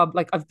in the job.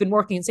 Like, I've been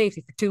working in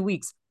safety for 2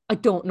 weeks. I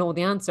don't know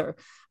the answer.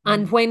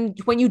 And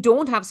Mm. when you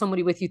don't have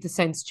somebody with you to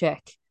sense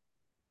check,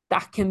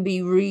 that can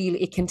be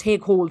really, it can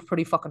take hold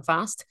pretty fucking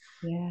fast.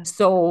 Yeah.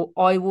 So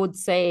I would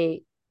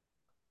say,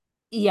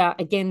 yeah,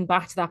 again,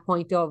 back to that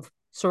point of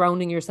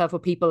surrounding yourself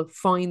with people,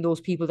 find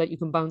those people that you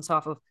can bounce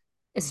off of,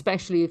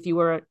 especially if you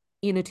were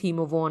in a team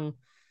of one.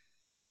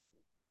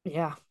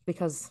 Yeah,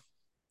 because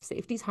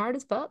safety's hard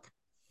as fuck.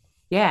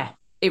 Yeah.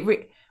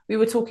 We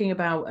were talking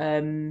about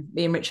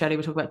me and Rich earlier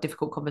were talking about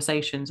difficult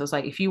conversations. I was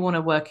like, if you want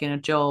to work in a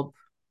job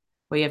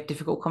where you have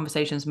difficult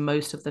conversations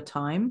most of the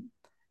time,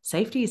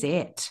 safety is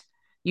it.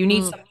 You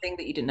need Mm, something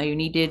that you didn't know you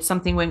needed,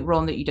 something went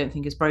wrong that you don't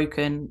think is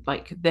broken.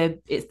 Like the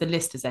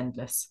list is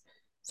endless.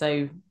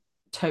 So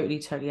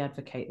totally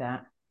advocate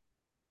that.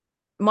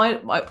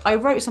 I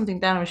wrote something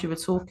down as you were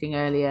talking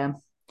earlier.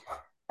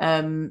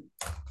 Um,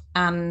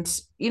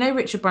 and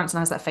Richard Branson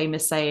has that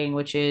famous saying,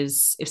 which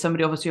is if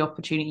somebody offers you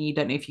opportunity, you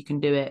don't know if you can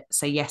do it,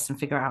 say yes and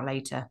figure it out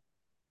later.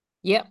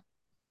 yeah.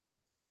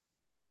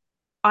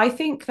 I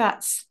think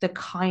that's the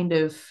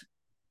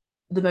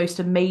most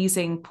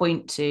amazing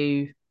point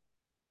to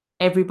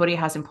everybody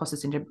has imposter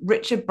syndrome.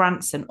 Richard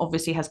Branson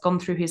obviously has gone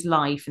through his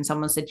life and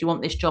someone said, do you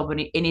want this job? And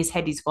in his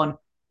head, he's gone,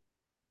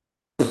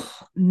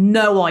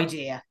 no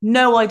idea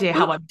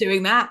how I'm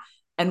doing that.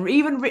 And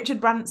even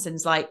Richard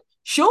Branson's like,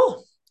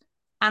 sure.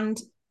 And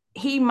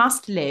he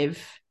must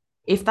live,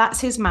 if that's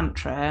his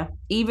mantra,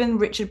 even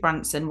Richard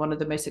Branson, one of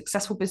the most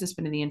successful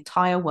businessmen in the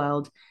entire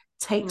world,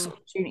 takes Mm,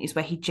 opportunities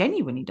where he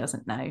genuinely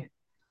doesn't know,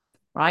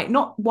 right?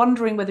 Not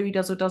wondering whether he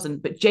does or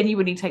doesn't, but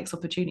genuinely takes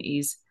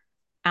opportunities.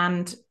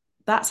 And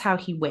that's how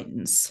he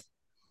wins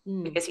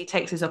mm, because he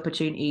takes his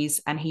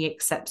opportunities and he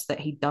accepts that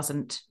he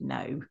doesn't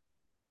know.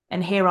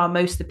 And here are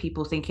most of the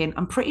people thinking,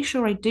 I'm pretty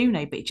sure I do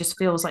know, but it just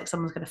feels like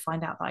someone's going to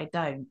find out that I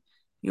don't.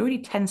 You're already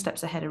 10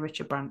 steps ahead of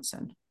Richard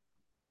Branson,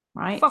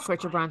 right? fuck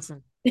Richard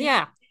Branson.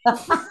 Yeah.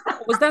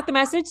 Was that the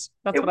message?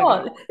 That's It what I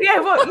got. was. Yeah,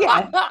 well,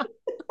 yeah.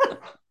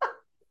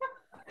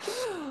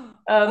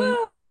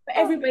 But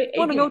everybody,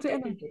 What a you know, note to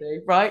end on. everybody,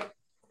 right?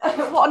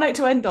 What a note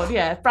to end on.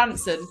 Yeah,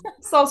 Branson,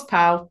 Sos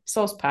pal,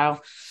 Sos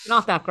pal.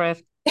 Not that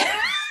great.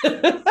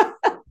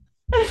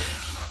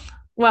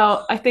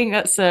 Well, I think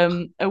that's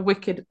a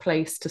wicked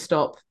place to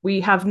stop. We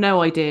have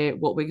no idea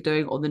what we're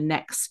doing on the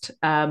next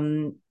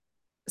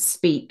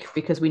speak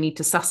because we need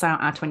to suss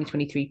out our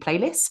 2023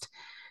 playlist.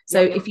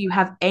 So Yep. if you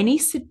have any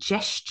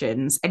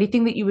suggestions,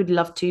 anything that you would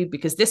love to,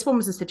 because this one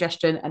was a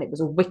suggestion and it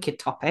was a wicked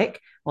topic.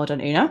 Well done,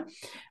 Una.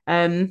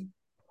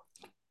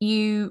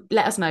 You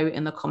let us know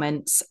in the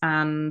comments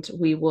and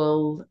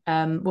we'll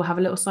have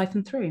a little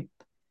siphon through.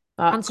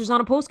 But Answers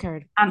on a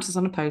postcard. answers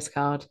on a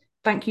postcard.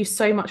 Thank you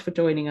so much for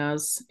joining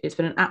us. It's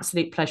been an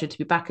absolute pleasure to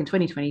be back in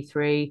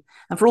 2023.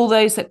 And for all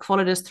those that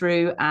followed us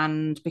through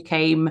and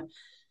became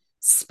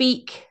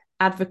Speak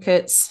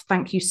advocates,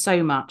 thank you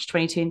so much.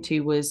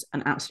 2022 was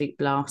an absolute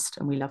blast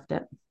and we loved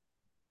it.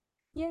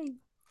 Yay.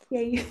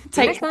 Yay. See you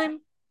Take next care. time.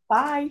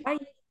 Bye. Bye.